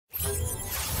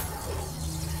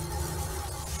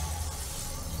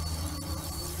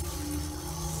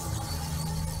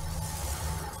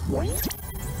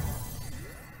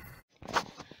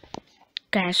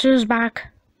Guess who's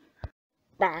back?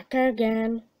 Back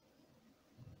again.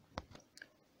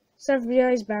 Sophia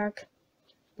is back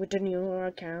with a new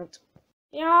account.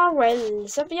 Yeah, well,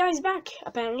 Sophia is back,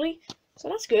 apparently, so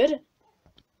that's good.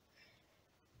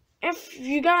 If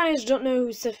you guys don't know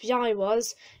who Sophia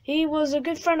was, he was a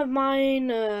good friend of mine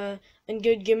in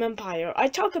Goodgame Empire. I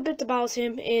talk a bit about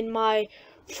him in my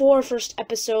 4 first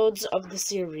episodes of the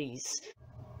series.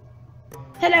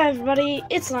 Hello everybody,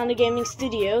 it's Lana Gaming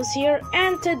Studios here,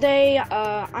 and today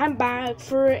I'm back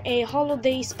for a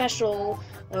holiday special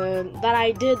that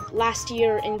I did last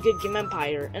year in Goodgame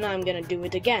Empire, and I'm gonna do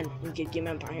it again in Goodgame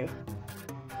Empire.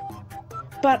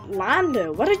 But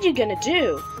Lando, what are you gonna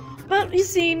do? Well, you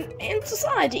see, in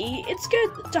society, it's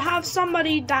good to have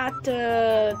somebody that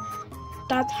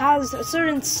that has a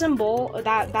certain symbol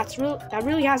that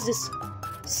really has this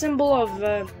symbol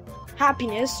of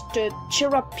happiness to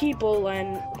cheer up people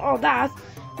and all that.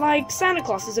 Like Santa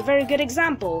Claus is a very good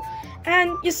example.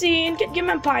 And you see, in Goodgame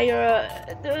Empire,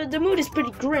 the mood is pretty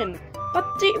grim, but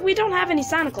we don't have any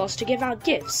Santa Claus to give out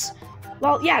gifts.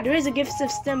 Well, yeah, there is a gift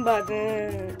system, but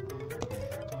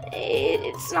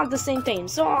it's not the same thing.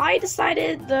 So I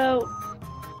decided,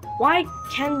 why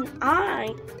can't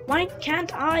I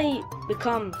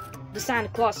become the Santa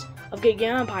Claus of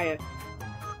Goodgame Empire?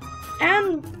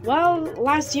 And, well,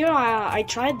 last year I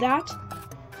tried that.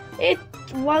 It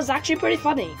was actually pretty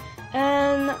funny.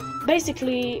 And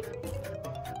basically,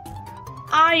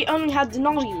 I only had the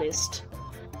naughty list.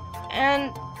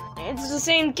 And it's the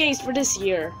same case for this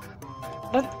year.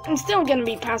 But I'm still gonna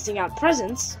be passing out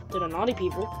presents to the naughty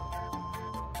people.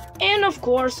 And of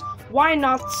course, why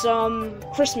not some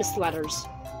Christmas letters?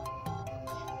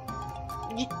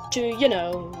 To, you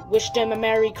know, wish them a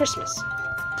Merry Christmas.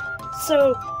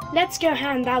 So, let's go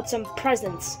hand out some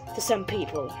presents to some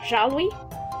people, shall we?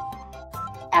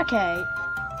 Okay,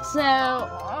 so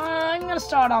I'm gonna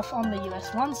start off on the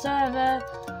US1 server.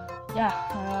 Yeah,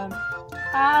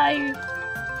 I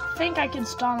think I can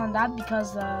start on that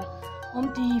because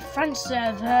on the French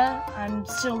server I'm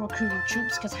still recruiting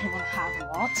troops because I don't have a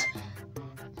lot.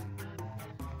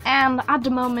 And at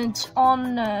the moment,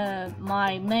 on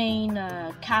my main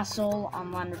castle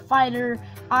on Lander Fighter,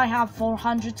 I have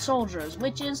 400 soldiers,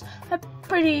 which is a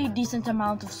pretty decent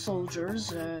amount of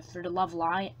soldiers for the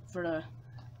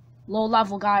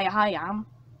low-level guy I am.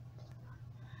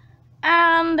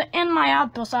 And in my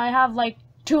outpost, I have like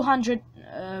 200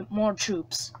 more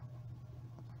troops.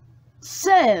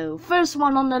 So, first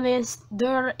one on the list,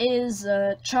 there is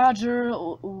Charger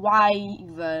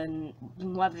Wyvern,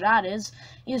 whoever that is.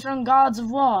 He's from Gods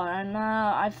of War, and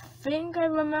I think I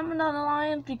remember that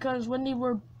alliance because when they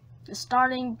were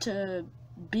starting to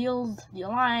build the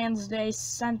alliance, they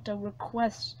sent a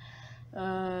request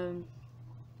for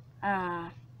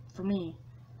me.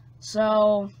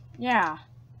 So, yeah.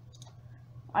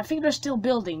 I think they're still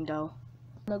building, though.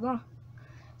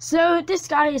 So, this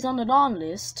guy is on the Dawn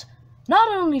list.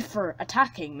 Not only for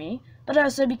attacking me, but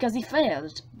also because he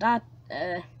failed. That,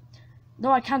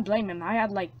 though I can't blame him, I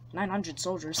had like 900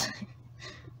 soldiers.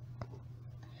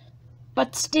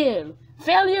 But still,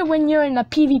 failure when you're in a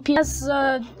PvP. He has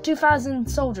 2,000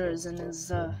 soldiers in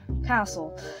his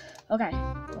castle. Okay,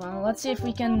 well, let's see if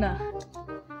we can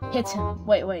hit him.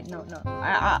 Wait, no.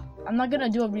 I'm not gonna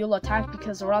do a real attack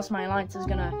because or else my alliance is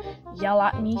gonna yell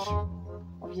at me,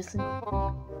 obviously.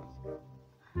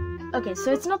 Okay,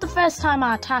 so it's not the first time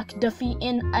I attack Duffy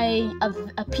in a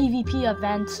PvP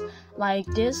event like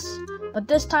this, but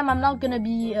this time I'm not gonna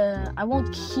be, I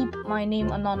won't keep my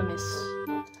name anonymous.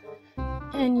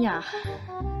 And yeah,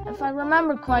 if I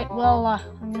remember quite well,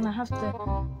 I'm gonna have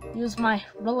to use my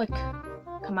relic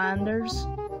commanders.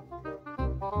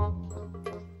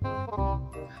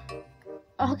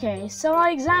 Okay, so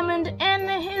I examined, and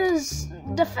his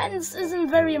defense isn't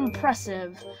very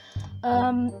impressive.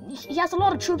 He has a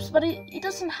lot of troops, but he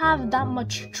doesn't have that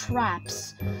much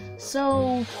traps.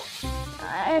 So,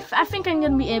 I think I'm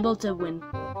gonna be able to win.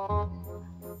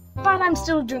 But I'm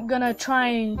still gonna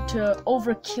try to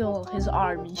overkill his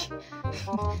army.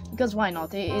 Because why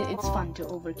not? It's fun to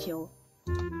overkill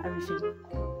everything.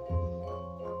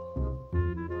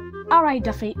 Alright,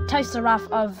 Duffy, taste the wrath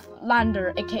of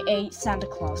Lander, aka Santa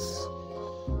Claus.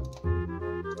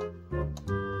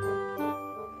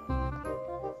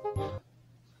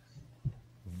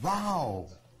 Wow!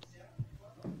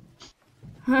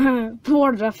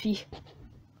 Poor Duffy.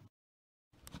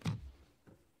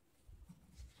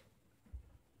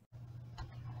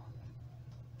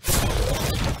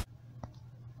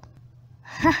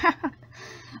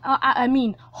 I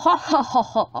mean, ha ha ha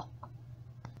ha.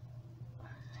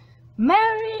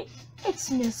 Merry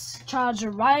Xmas charge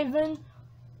arriving.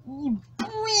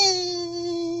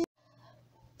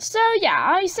 So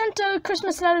yeah, I sent a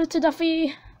Christmas letter to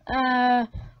Duffy,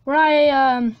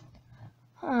 where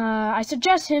I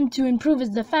suggest him to improve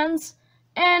his defense,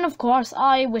 and of course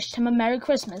I wished him a Merry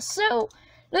Christmas. So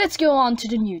let's go on to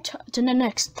the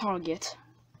next target.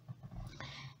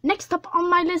 Next up on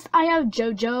my list, I have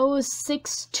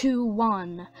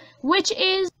JoJo621, which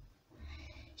is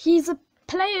he's a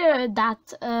player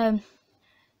that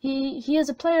he is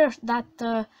a player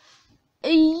that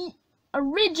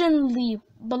originally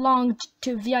belonged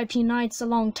to VIP Nights a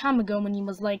long time ago when he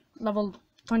was like level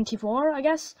 24, I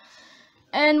guess.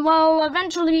 And well,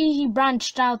 eventually he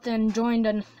branched out and joined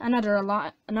another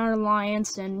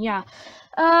alliance, and yeah.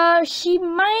 He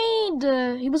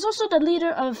was also the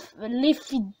leader of Les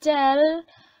Fidèles,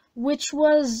 which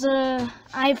was,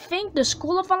 I think, the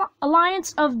School of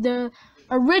Alliance of the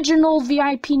original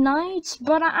VIP Knights,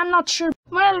 but I'm not sure.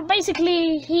 Well,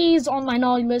 basically, he's on my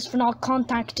naughty list for not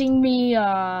contacting me,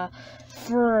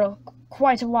 for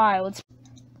quite a while.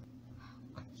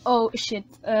 Oh shit,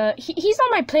 he's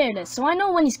on my playlist, so I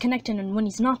know when he's connected and when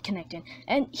he's not connected,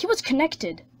 and he was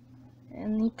connected.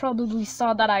 And he probably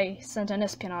saw that I sent an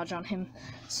espionage on him.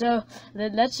 So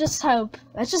let's just hope,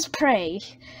 let's just pray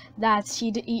that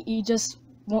he just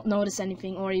won't notice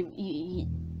anything, or he'll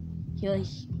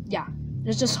yeah.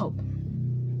 Let's just hope.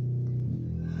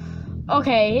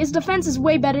 Okay, his defense is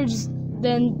way better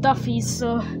than Duffy's,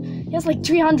 so he has like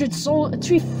 3,000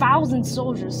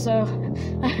 soldiers. So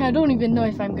I don't even know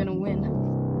if I'm gonna win.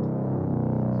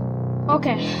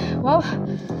 Okay, well.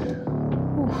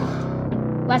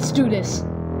 Let's do this.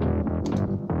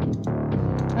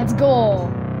 Let's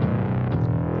go.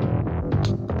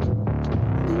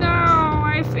 No,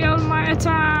 I failed my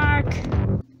attack.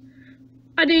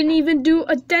 I didn't even do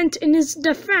a dent in his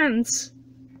defense.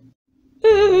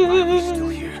 I'm still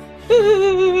here.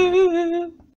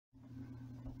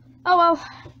 Oh well,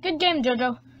 good game,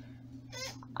 Jojo.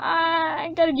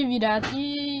 I gotta give you that.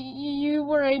 You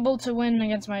were able to win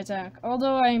against my attack.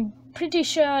 Although I'm pretty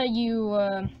sure you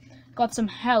got some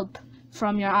help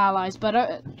from your allies, but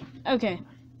okay,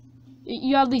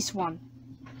 you at least won.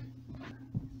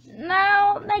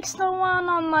 Now, next one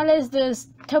on my list is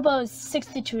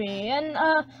Topo63, and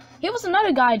he was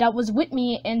another guy that was with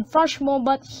me in Freshmo,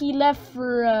 but he left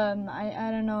for I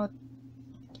don't know,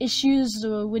 issues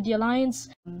with the alliance.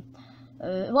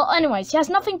 Well, anyways, he has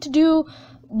nothing to do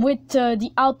with the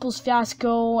Outpost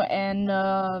fiasco and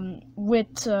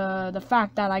with the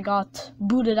fact that I got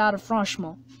booted out of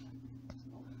Freshmo.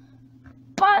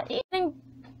 But he didn't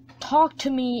talk to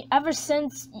me ever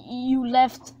since you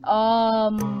left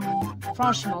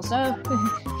Freshmo, so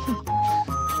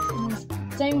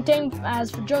same thing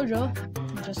as for Jojo.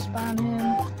 Just spam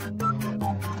him.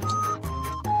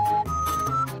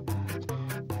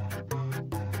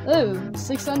 Oh,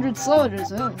 600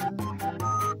 soldiers. Oh.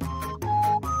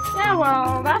 Yeah,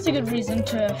 well, that's a good reason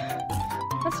to.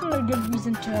 That's not a good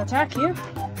reason to attack you.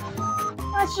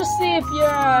 Let's just see if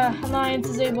your alliance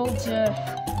is able to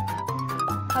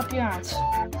help you out.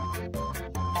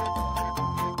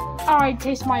 Alright,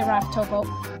 taste my wrath, Topo.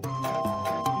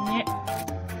 Yeah.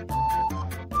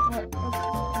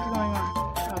 What's going on?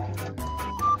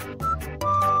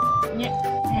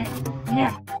 Okay.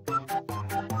 Yeah.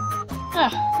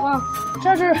 Well,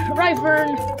 Treasure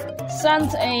Ryvern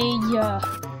sent a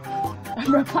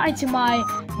reply to my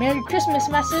Merry Christmas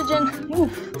message, and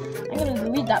oof, I'm gonna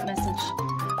delete that message.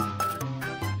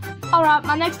 Alright,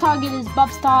 my next target is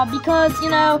Bubstar because, you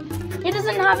know, he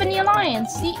doesn't have any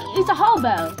alliance. He's a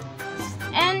hobo.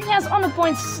 And he has honor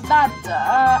points that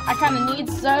I kind of need,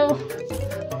 so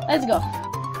let's go.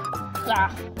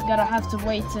 Gotta have to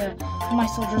wait for my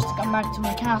soldiers to come back to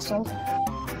my castle.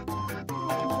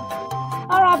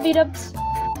 Alright, beat-ups.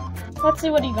 Let's see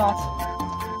what he got.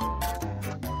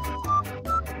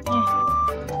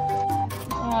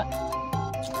 Alright.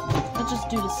 Let's just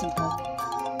do this simple.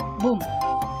 Boom.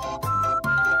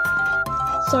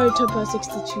 Sorry,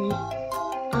 Topo63.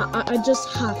 I just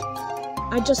had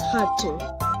to.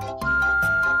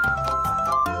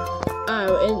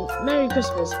 Oh, and Merry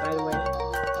Christmas, by the way.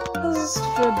 As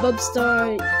for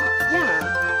Bubstar, yeah,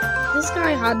 this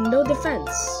guy had no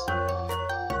defense.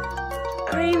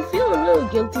 I feel a little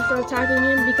guilty for attacking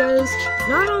him because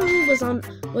not only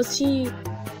was he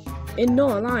in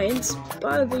no alliance,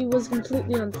 but he was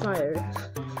completely on fire.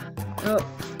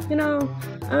 You know,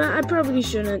 I probably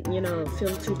shouldn't, you know,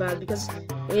 feel too bad because,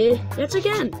 yet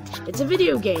again, it's a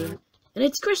video game, and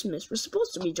it's Christmas. We're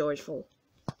supposed to be joyful.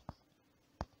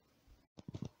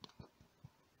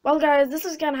 Well, guys, this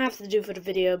is gonna have to do for the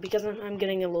video because I'm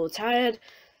getting a little tired.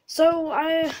 So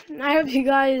I hope you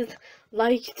guys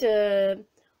liked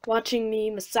watching me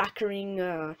massacring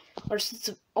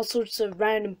all sorts of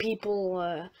random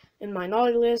people in my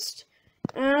naughty list.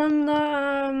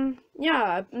 And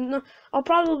yeah, I'll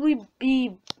probably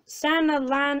be Santa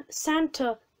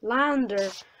Lander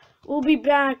will be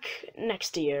back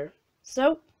next year.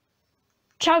 So,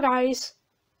 ciao guys.